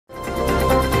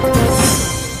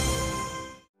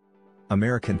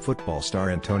American football star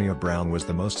Antonio Brown was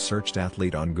the most searched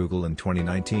athlete on Google in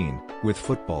 2019, with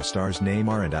football stars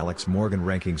Neymar and Alex Morgan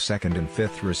ranking 2nd and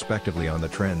 5th respectively on the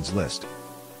trends list.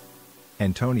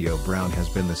 Antonio Brown has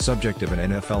been the subject of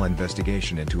an NFL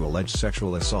investigation into alleged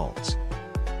sexual assaults.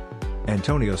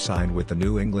 Antonio signed with the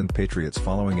New England Patriots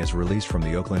following his release from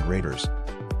the Oakland Raiders.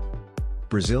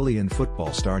 Brazilian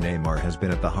football star Neymar has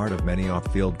been at the heart of many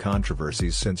off-field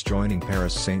controversies since joining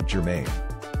Paris Saint-Germain.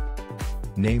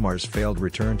 Neymar's failed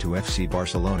return to FC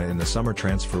Barcelona in the summer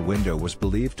transfer window was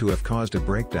believed to have caused a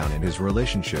breakdown in his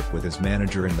relationship with his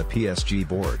manager and the PSG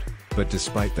board, but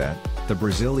despite that, the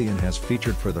Brazilian has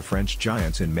featured for the French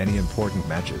Giants in many important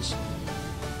matches.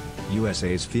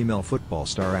 USA's female football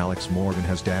star Alex Morgan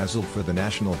has dazzled for the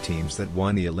national teams that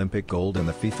won the Olympic gold and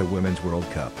the FIFA Women's World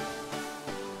Cup.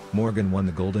 Morgan won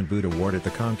the Golden Boot Award at the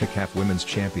CONCACAF Women's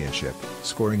Championship,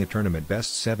 scoring a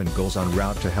tournament-best 7 goals en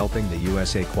route to helping the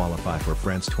USA qualify for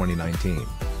France 2019.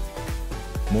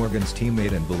 Morgan's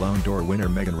teammate and Ballon d'Or winner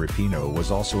Megan Rapinoe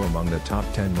was also among the top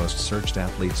 10 most searched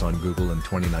athletes on Google in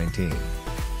 2019.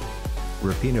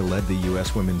 Rapinoe led the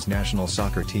U.S. women's national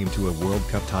soccer team to a World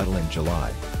Cup title in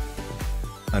July.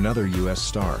 Another U.S.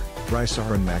 star,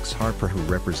 Max Harper, who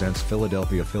represents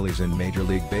Philadelphia Phillies in Major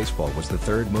League Baseball, was the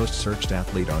 3rd most searched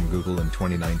athlete on Google in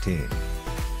 2019.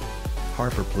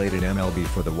 Harper played in MLB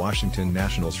for the Washington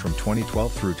Nationals from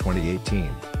 2012 through 2018.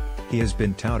 He has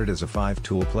been touted as a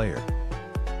 5-tool player.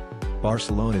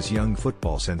 Barcelona's young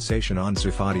football sensation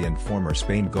Ansu Fati and former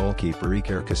Spain goalkeeper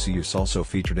Iker Casillas also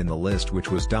featured in the list,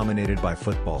 which was dominated by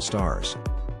football stars.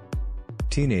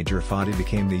 Teenager Fati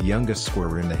became the youngest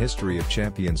scorer in the history of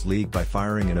Champions League by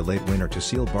firing in a late winner to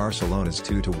seal Barcelona's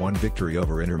 2-1 victory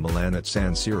over Inter Milan at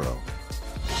San Siro.